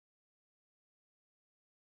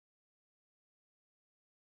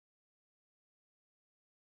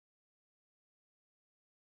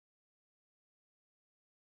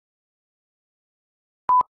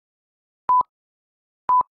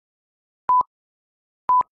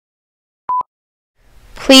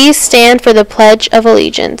Please stand for the Pledge of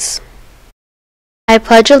Allegiance. I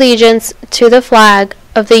pledge allegiance to the flag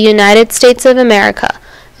of the United States of America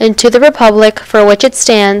and to the republic for which it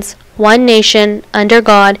stands, one nation, under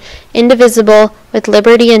God, indivisible, with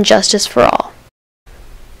liberty and justice for all.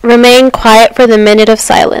 Remain quiet for the minute of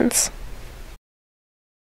silence.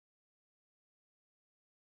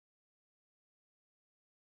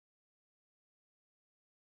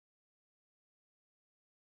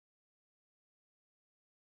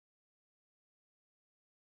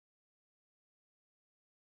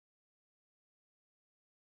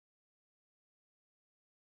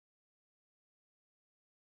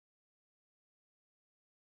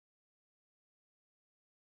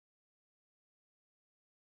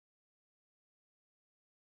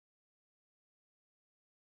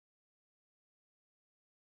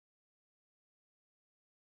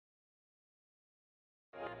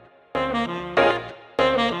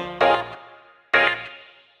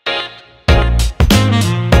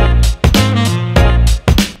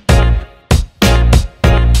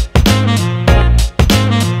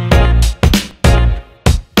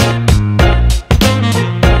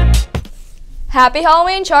 Happy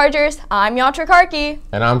Halloween, Chargers! I'm Yatra Karki.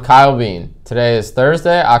 And I'm Kyle Bean. Today is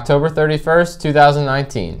Thursday, October 31st,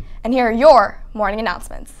 2019. And here are your morning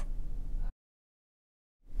announcements.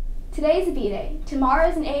 Today's a B-Day. Tomorrow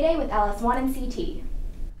is an A-Day with LS1 and CT.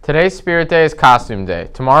 Today's Spirit Day is Costume Day.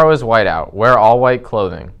 Tomorrow is Whiteout. Wear all white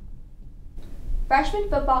clothing. Freshman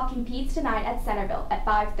football competes tonight at Centerville at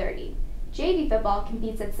 5:30. JV football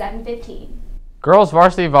competes at 7:15. Girls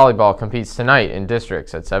varsity volleyball competes tonight in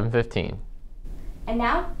districts at 7:15. And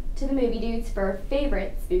now to the movie dudes for our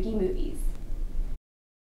favorite spooky movies.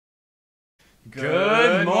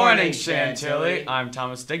 Good morning, Chantilly. I'm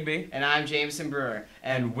Thomas Digby. And I'm Jameson Brewer.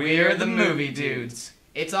 And we're the Movie Dudes.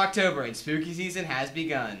 It's October and spooky season has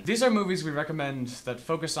begun. These are movies we recommend that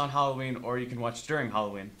focus on Halloween or you can watch during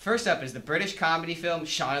Halloween. First up is the British comedy film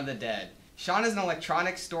Shaun of the Dead. Shaun is an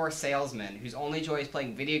electronics store salesman whose only joy is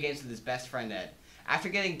playing video games with his best friend Ed. After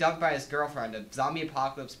getting dumped by his girlfriend, a zombie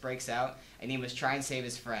apocalypse breaks out, and he must try and save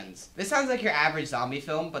his friends. This sounds like your average zombie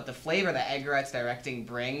film, but the flavor that Edgar Wright's directing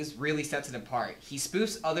brings really sets it apart. He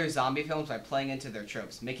spoofs other zombie films by playing into their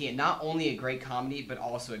tropes, making it not only a great comedy, but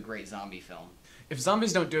also a great zombie film. If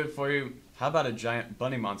zombies don't do it for you, how about a giant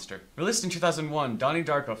bunny monster? Released in 2001, Donnie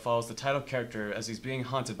Darko follows the title character as he's being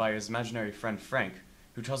haunted by his imaginary friend Frank,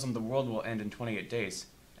 who tells him the world will end in 28 days.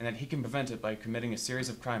 And that he can prevent it by committing a series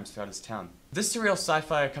of crimes throughout his town. This surreal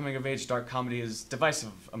sci-fi coming-of-age dark comedy is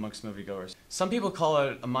divisive amongst moviegoers. Some people call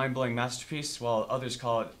it a mind-blowing masterpiece, while others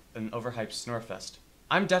call it an overhyped snorefest.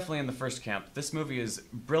 I'm definitely in the first camp. This movie is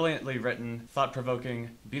brilliantly written, thought-provoking,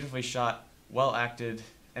 beautifully shot, well-acted,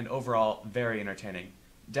 and overall very entertaining.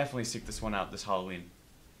 Definitely seek this one out this Halloween.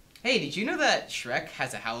 Hey, did you know that Shrek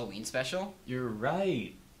has a Halloween special? You're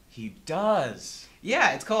right. He does.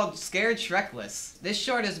 Yeah, it's called Scared Shrekless. This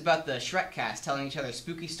short is about the Shrek cast telling each other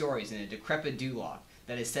spooky stories in a decrepit Duloc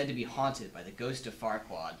that is said to be haunted by the ghost of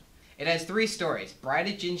Farquaad. It has 3 stories: Bride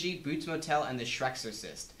of Gingy, Boots Motel, and The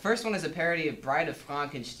Shreksorcist. First one is a parody of Bride of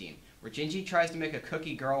Frankenstein, where Gingy tries to make a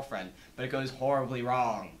cookie girlfriend, but it goes horribly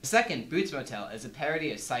wrong. The second, Boots Motel, is a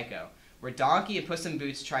parody of Psycho, where Donkey and Puss in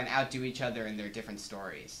Boots try and outdo each other in their different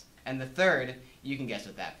stories. And the third, you can guess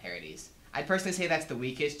what that parody's. I'd personally say that's the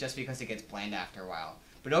weakest just because it gets bland after a while.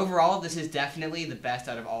 But overall, this is definitely the best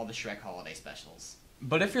out of all the Shrek holiday specials.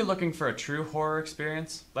 But if you're looking for a true horror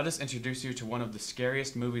experience, let us introduce you to one of the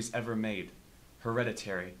scariest movies ever made,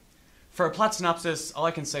 Hereditary. For a plot synopsis, all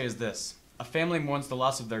I can say is this: a family mourns the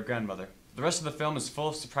loss of their grandmother. The rest of the film is full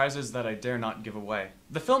of surprises that I dare not give away.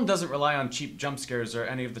 The film doesn't rely on cheap jump scares or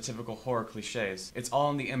any of the typical horror cliches. It's all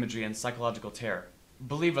in the imagery and psychological terror.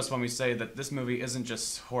 Believe us when we say that this movie isn't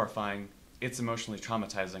just horrifying, it's emotionally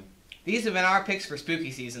traumatizing. These have been our picks for spooky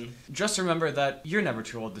season. Just remember that you're never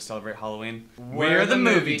too old to celebrate Halloween. We're the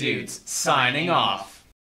Movie Dudes, signing off.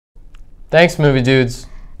 Thanks, Movie Dudes.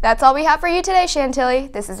 That's all we have for you today, Chantilly.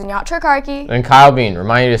 This is Yatra Karki. And Kyle Bean,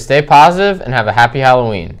 remind you to stay positive and have a happy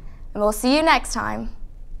Halloween. And we'll see you next time.